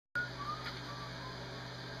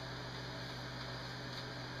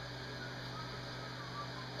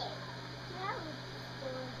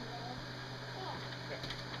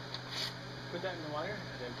that in the wire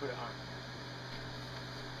and then put it on.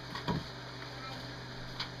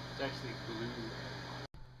 It's actually glue.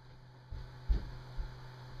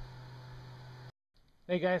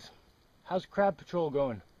 Hey guys, how's Crab Patrol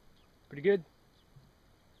going? Pretty good?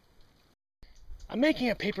 I'm making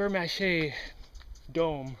a paper mache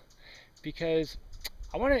dome because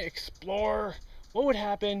I want to explore what would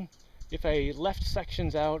happen if I left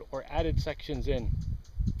sections out or added sections in.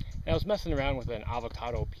 And I was messing around with an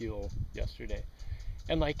avocado peel yesterday,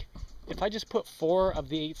 and like if I just put 4 of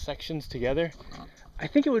the 8 sections together, I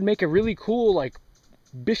think it would make a really cool like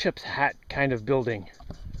bishop's hat kind of building.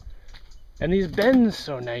 And these bend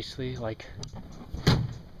so nicely, like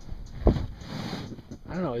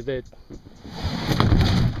I don't know, that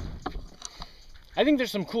I think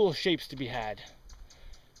there's some cool shapes to be had.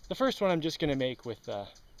 The first one I'm just gonna make with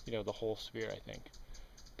you know, the whole sphere, I think.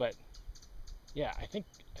 But yeah, I think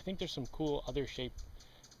there's some cool other shape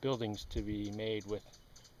buildings to be made with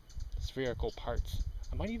spherical parts.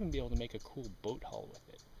 I might even be able to make a cool boat hull with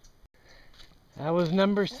it. That was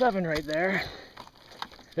number 7 right there.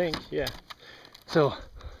 I think, yeah. So,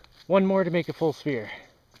 one more to make a full sphere.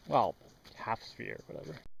 Well, half sphere,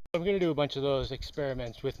 whatever. I'm gonna do a bunch of those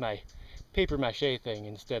experiments with my paper mache thing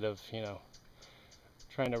instead of, you know,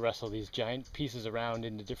 trying to wrestle these giant pieces around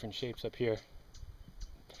into different shapes up here.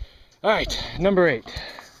 Alright, number 8.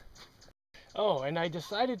 Oh, and I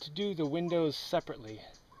decided to do the windows separately.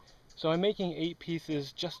 So I'm making 8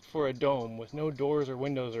 pieces just for a dome with no doors or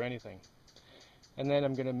windows or anything. And then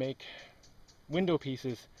I'm gonna make window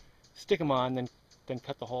pieces, stick them on, then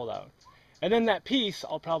cut the hole out. And then that piece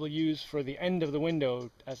I'll probably use for the end of the window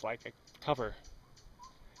as like a cover.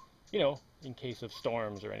 You know, in case of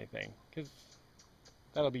storms or anything, because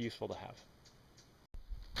that'll be useful to have.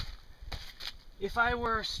 If I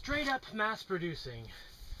were straight up mass producing,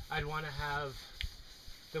 I'd want to have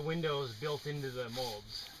the windows built into the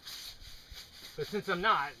molds. But since I'm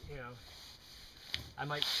not, you know, I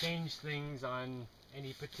might change things on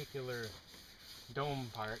any particular dome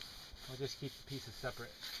part. I'll just keep the pieces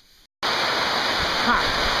separate. Huh.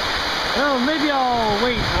 Well, maybe I'll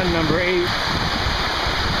wait on number 8.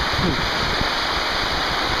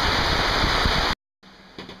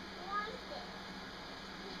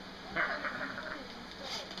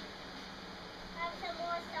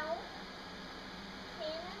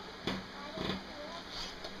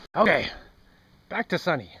 Okay, back to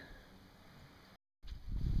sunny.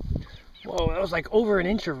 Whoa, that was like over an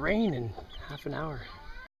inch of rain in half an hour.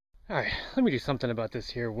 Alright, let me do something about this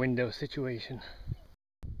here window situation.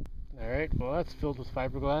 Alright, well that's filled with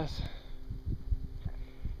fiberglass.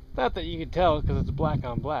 Not that you can tell because it's black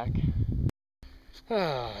on black.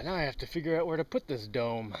 Oh, now I have to figure out where to put this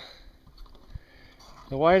dome.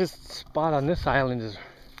 The widest spot on this island is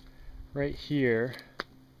right here.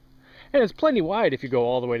 And it's plenty wide if you go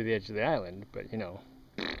all the way to the edge of the island, but you know,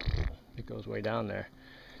 it goes way down there.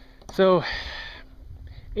 So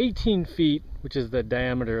 18 feet, which is the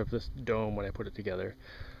diameter of this dome when I put it together,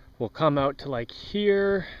 will come out to like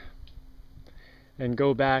here and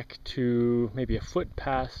go back to maybe a foot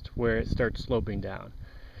past where it starts sloping down.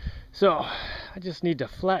 So I just need to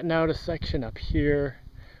flatten out a section up here,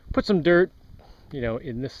 put some dirt, you know,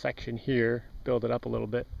 in this section here, build it up a little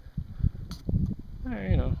bit.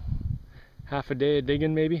 You know, half a day of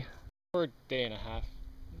digging maybe, or a day and a half.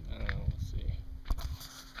 I don't know, let's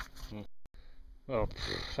see. Well,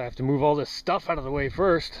 I have to move all this stuff out of the way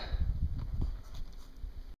first.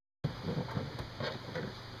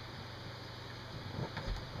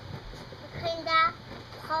 Kinda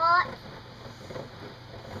hot.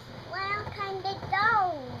 Well, kinda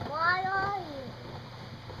dull. Why are you?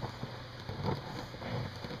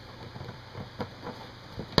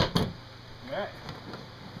 Alright.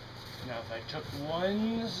 Now if I took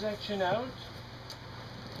one section out,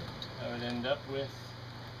 I would end up with...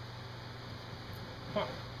 Huh.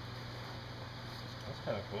 That's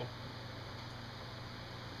kind of cool.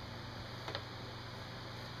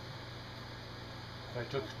 If I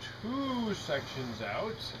took 2 sections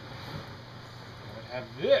out, I would have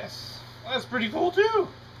this. That's pretty cool too!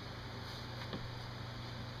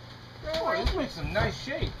 Oh, this makes some nice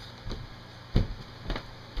shapes. Can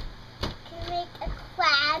you make a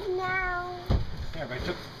crab now? Yeah, if I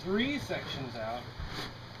took 3 sections out,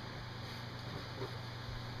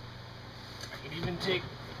 I could even take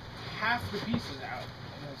half the pieces out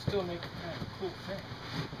and it'd still make kind of a cool thing.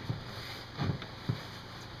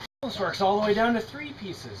 This works all the way down to 3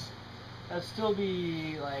 pieces. That'd still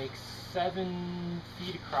be like 7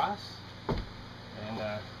 feet across and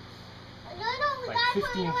like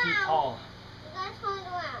 15 feet tall. You guys turn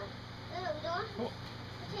around. No, we don't have to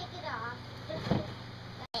take it off.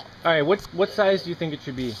 All right, what size do you think it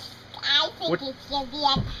should be? I think it should be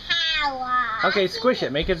a tower. Okay, squish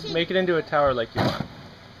it. Make it into a tower like you want.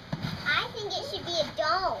 I think it should be a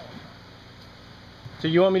dome. So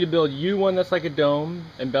you want me to build you one that's like a dome,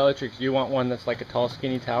 and Bellatrix, you want one that's like a tall,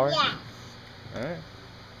 skinny tower? Yes. All right.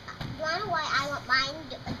 You wanna why I want mine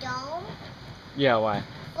a dome? Yeah, why?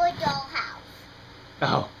 For a dollhouse.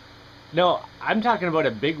 Oh, no, I'm talking about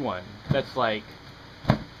a big one that's like,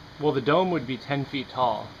 well, the dome would be 10 feet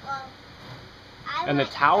tall. Well, And the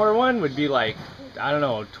tower one would be like, I don't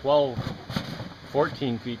know, 12,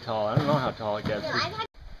 14 feet tall. I don't know how tall it gets. No, I'm not.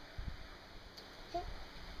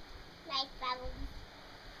 Nice bubbles.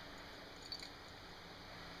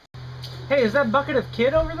 Hey, is that bucket of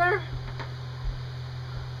kid over there?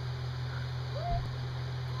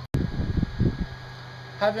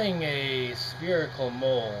 Having a spherical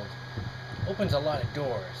mold opens a lot of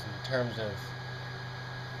doors in terms of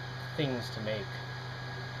things to make.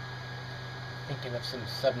 Thinking of some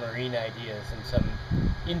submarine ideas and some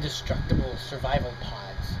indestructible survival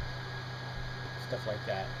pods. Stuff like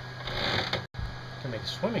that. Can make a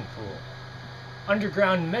swimming pool.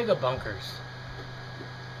 Underground mega bunkers.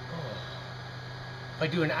 Oh. If I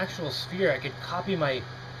do an actual sphere, I could copy my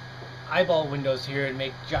eyeball windows here and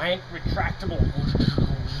make giant retractable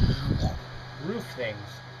roof things.